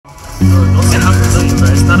Don't say half a million, bro.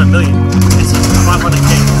 It's not a million. It's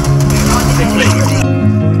 500K. Okay, click.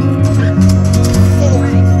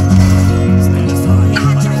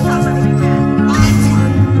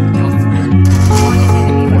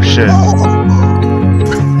 Oh shit.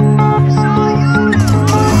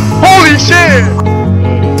 Holy shit!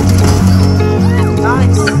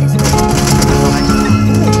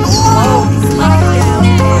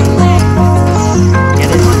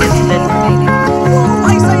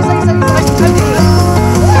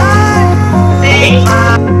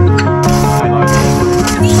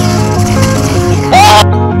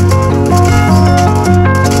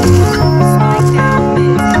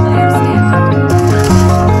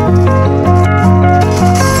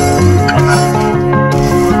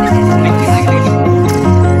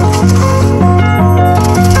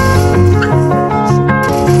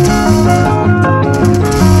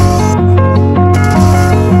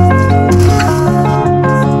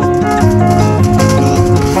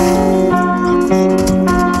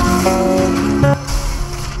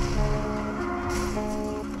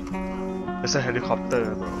 It's a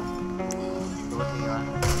helicopter, bro.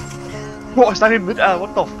 What? I started mid-air,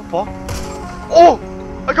 what the fuck? Oh!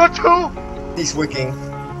 I got two! He's working.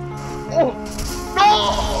 Oh!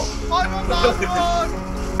 No! I'm on that one!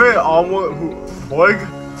 Hey, Armor Borg,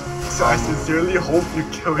 so I sincerely hope you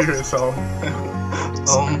kill yourself.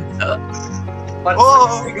 But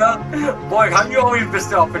boy, how you always miss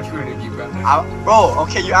the opportunity, bro? Bro,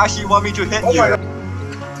 okay, you actually want me to hit you.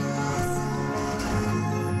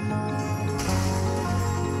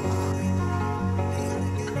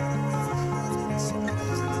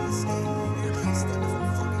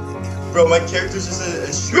 Bro, my character's just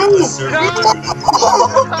a shirtless server.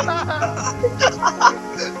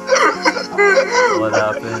 What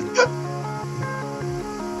happened?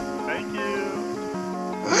 Thank you!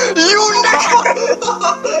 You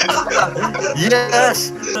Yes!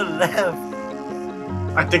 The left!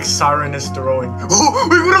 I think Siren is throwing. Oh,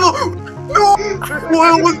 wait, what? No!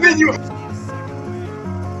 What was in you?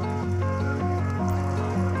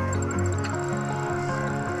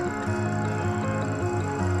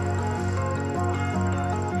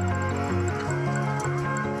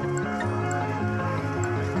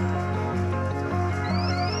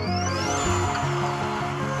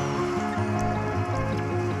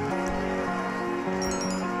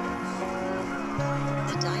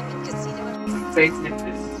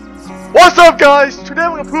 What's up, guys? Today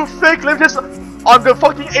we're gonna prove fake limiters on the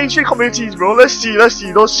fucking ancient communities, bro. Let's see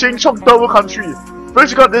those Shing Chong double country.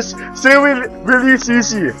 First you got this Silly Willy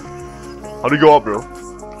CC. How do you go up, bro?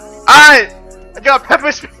 I got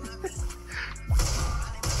pepper spray.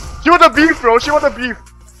 She want the beef, bro. She want the beef.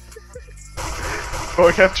 Bro,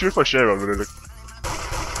 I have two for share, bro. Look.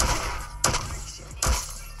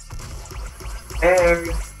 Hey.